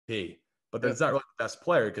MVP. But Yep. that's not really the best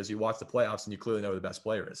player because you watch the playoffs and you clearly know who the best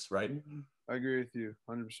player is, right? I agree with you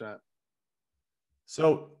 100%.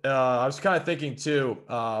 So I was kind of thinking too.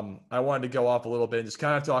 I wanted to go off a little bit and just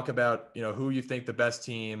kind of talk about who you think the best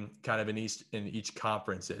team kind of in each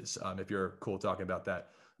conference is. If you're cool talking about that.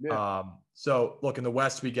 Yeah. So look, in the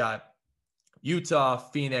West we got Utah,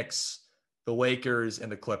 Phoenix, the Lakers, and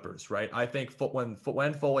the Clippers. Right. I think when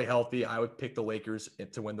fully healthy, I would pick the Lakers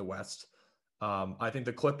to win the West. I think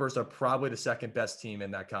the Clippers are probably the second best team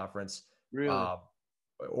in that conference. Really? I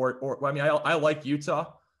mean, I like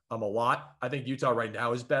Utah a lot. I think Utah right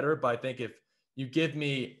now is better, but I think if you give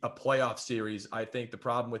me a playoff series, I think the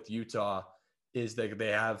problem with Utah is that they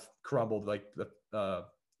have crumbled like the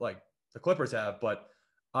Clippers have, but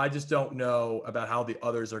I just don't know about how the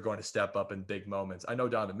others are going to step up in big moments. I know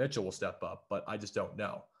Donovan Mitchell will step up, but I just don't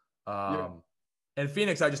know. Yeah. And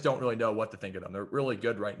Phoenix, I just don't really know what to think of them. They're really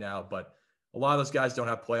good right now, but a lot of those guys don't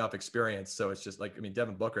have playoff experience. So it's just like, I mean,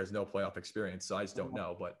 Devin Booker has no playoff experience, so I just don't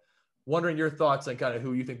know. But wondering your thoughts on kind of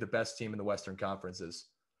who you think the best team in the Western Conference is.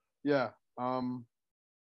 Yeah.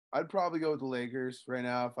 I'd probably go with the Lakers right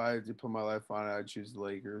now. If I had to put my life on it, I'd choose the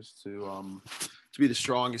Lakers to be the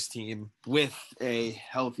strongest team with a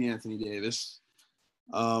healthy Anthony Davis.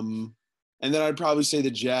 And then I'd probably say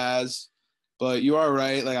the Jazz. But you are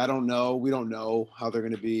right. Like, I don't know. We don't know how they're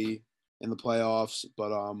going to be in the playoffs.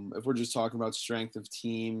 But if we're just talking about strength of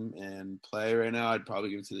team and play right now, I'd probably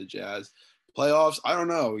give it to the Jazz. Playoffs, I don't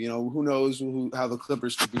know. Who knows how the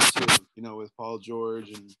Clippers could be too, with Paul George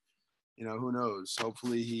and, who knows?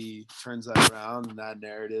 Hopefully he turns that around and that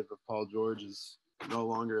narrative of Paul George is no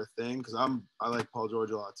longer a thing because I like Paul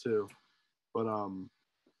George a lot too. But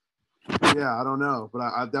yeah, I don't know. But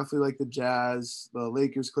I definitely like the Jazz, the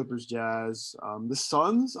Lakers, Clippers, Jazz. The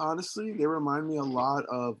Suns, honestly, they remind me a lot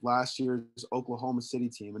of last year's Oklahoma City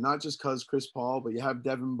team. And not just because Chris Paul, but you have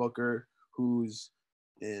Devin Booker, who's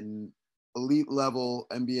an elite level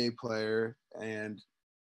NBA player, and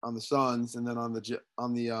on the Suns, and then on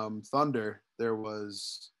the Thunder, there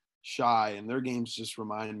was Shy, and their games just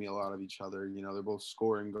remind me a lot of each other. They're both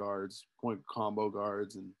scoring guards, point combo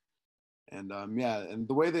guards, and yeah, and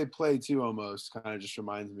the way they play too almost kind of just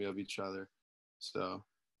reminds me of each other. So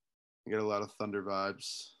I get a lot of Thunder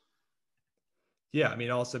vibes. Yeah, I mean,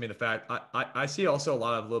 the fact I see also a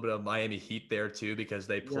little bit of Miami Heat there too because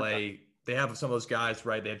they play. Yeah. They have some of those guys,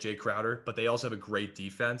 right? They have Jay Crowder, but they also have a great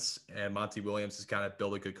defense, and Monty Williams has kind of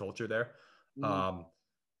built a good culture there. Mm-hmm.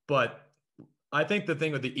 But I think the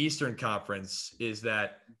thing with the Eastern Conference is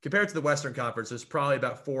that compared to the Western Conference, there's probably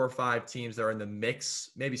about 4 or 5 teams that are in the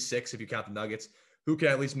mix, maybe 6 if you count the Nuggets, who can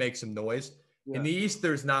at least make some noise. Yeah. In the East,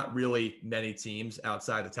 there's not really many teams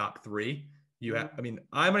outside the top 3. I mean,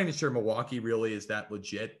 I'm not even sure Milwaukee really is that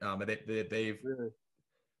legit. They've really?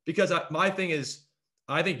 Because my thing is,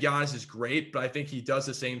 I think Giannis is great, but I think he does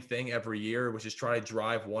the same thing every year, which is try to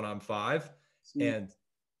drive 1-on-5. And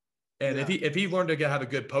Yeah. if he learned to have a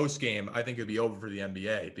good post game, I think it'd be over for the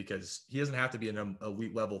NBA because he doesn't have to be an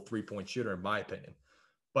elite level 3-point shooter, in my opinion.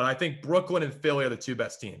 But I think Brooklyn and Philly are the 2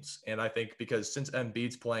 best teams. And I think because since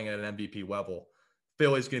Embiid's playing at an MVP level,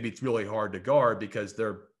 Philly's going to be really hard to guard because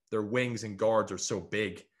their wings and guards are so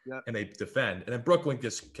big and they defend. And then Brooklyn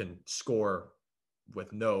just can score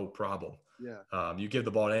with no problem. Yeah. You give the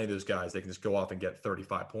ball to any of those guys, they can just go off and get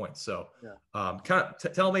 35 points. So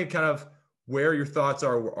tell me kind of where your thoughts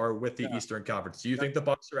are with the Eastern Conference. Do you think the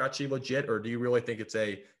Bucks are actually legit, or do you really think it's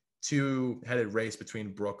a 2-headed race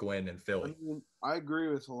between Brooklyn and Philly? I agree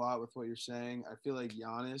with a lot with what you're saying. I feel like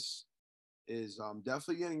Giannis is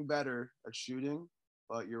definitely getting better at shooting,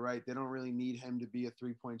 but you're right. They don't really need him to be a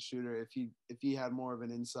 3-point shooter. If he had more of an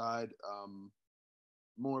inside,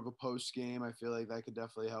 more of a post game, I feel like that could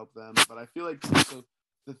definitely help them. But I feel like also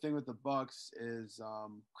the thing with the Bucks is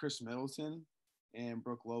Chris Middleton and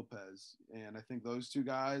Brook Lopez, and I think those 2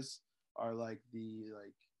 guys are like the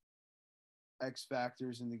X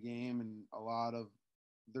factors in the game, and a lot of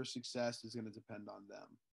their success is going to depend on them,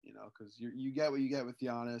 because you get what you get with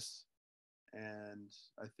Giannis, and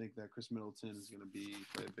I think that Chris Middleton is going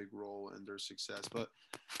to play a big role in their success. But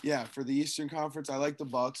yeah, for the Eastern Conference, I like the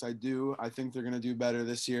Bucks. I do. I think they're going to do better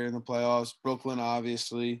this year in the playoffs. Brooklyn,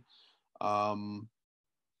 obviously.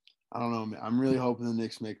 I don't know, man. I'm really hoping the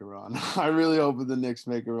Knicks make a run. I really hope the Knicks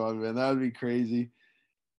make a run, man. That would be crazy.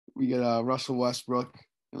 We get Russell Westbrook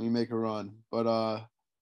and we make a run. But I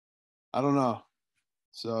don't know.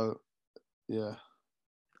 So, yeah.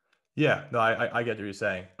 Yeah, no, I get what you're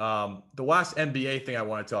saying. The last NBA thing I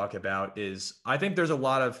want to talk about is I think there's a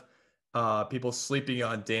lot of people sleeping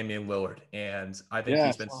on Damian Lillard, and I think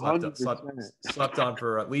he's been slept on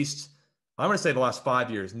for at least, I'm going to say the last 5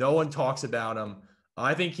 years. No one talks about him.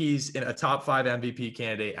 I think he's in a top 5 MVP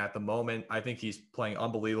candidate at the moment. I think he's playing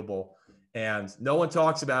unbelievable. And no one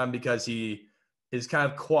talks about him because he is kind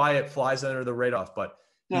of quiet, flies under the radar, but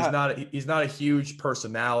he's not a huge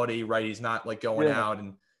personality, right? He's not like going out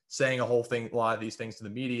and saying a lot of these things to the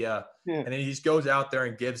media. And then he just goes out there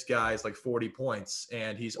and gives guys like 40 points.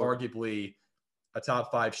 And he's arguably a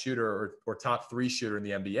top 5 shooter or top 3 shooter in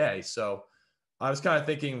the NBA. So I was kind of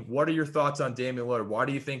thinking, what are your thoughts on Damian Lillard? Why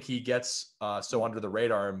do you think he gets so under the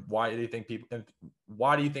radar, and why do you think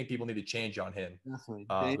people need to change on him?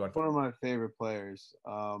 Definitely, one of my favorite players.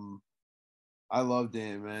 I love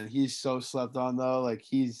Dame, man. He's so slept on though. Like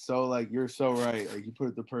he's so like you're so right. Like you put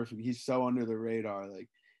it the perfect. He's so under the radar. Like,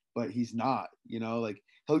 but he's not. You know, like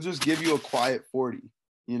he'll just give you a quiet 40.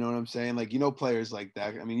 You know what I'm saying? Like players like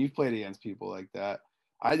that. I mean, you've played against people like that.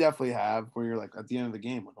 I definitely have, where you're like at the end of the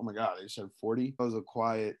game, like, oh my God, they just had 40. That was a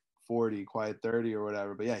quiet 40, quiet 30 or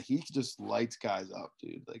whatever. But yeah, he just lights guys up,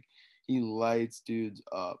 dude. Like he lights dudes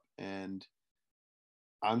up. And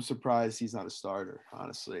I'm surprised he's not a starter,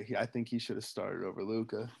 honestly. I think he should have started over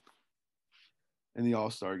Luka in the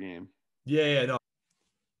All-Star game. Yeah, no.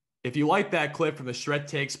 If you like that clip from the Shred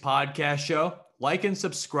Takes podcast show, like and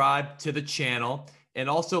subscribe to the channel, and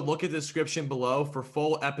also look at the description below for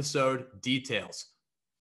full episode details.